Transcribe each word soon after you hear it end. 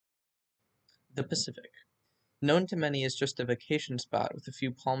The Pacific. Known to many as just a vacation spot with a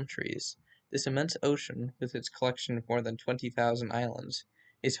few palm trees, this immense ocean, with its collection of more than 20,000 islands,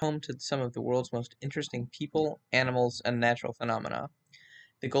 is home to some of the world's most interesting people, animals, and natural phenomena.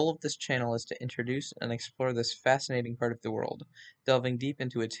 The goal of this channel is to introduce and explore this fascinating part of the world, delving deep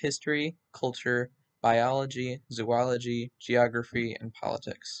into its history, culture, biology, zoology, geography, and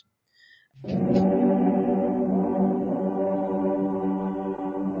politics.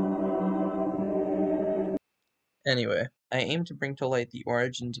 Anyway, I aim to bring to light the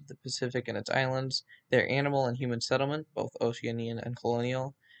origins of the Pacific and its islands, their animal and human settlement, both Oceanian and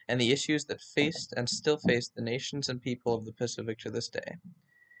colonial, and the issues that faced and still face the nations and people of the Pacific to this day.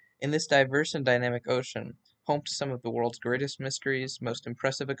 In this diverse and dynamic ocean, home to some of the world's greatest mysteries, most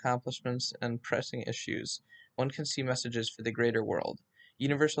impressive accomplishments, and pressing issues, one can see messages for the greater world,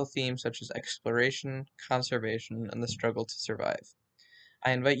 universal themes such as exploration, conservation, and the struggle to survive.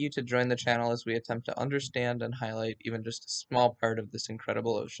 I invite you to join the channel as we attempt to understand and highlight even just a small part of this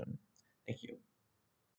incredible ocean. Thank you.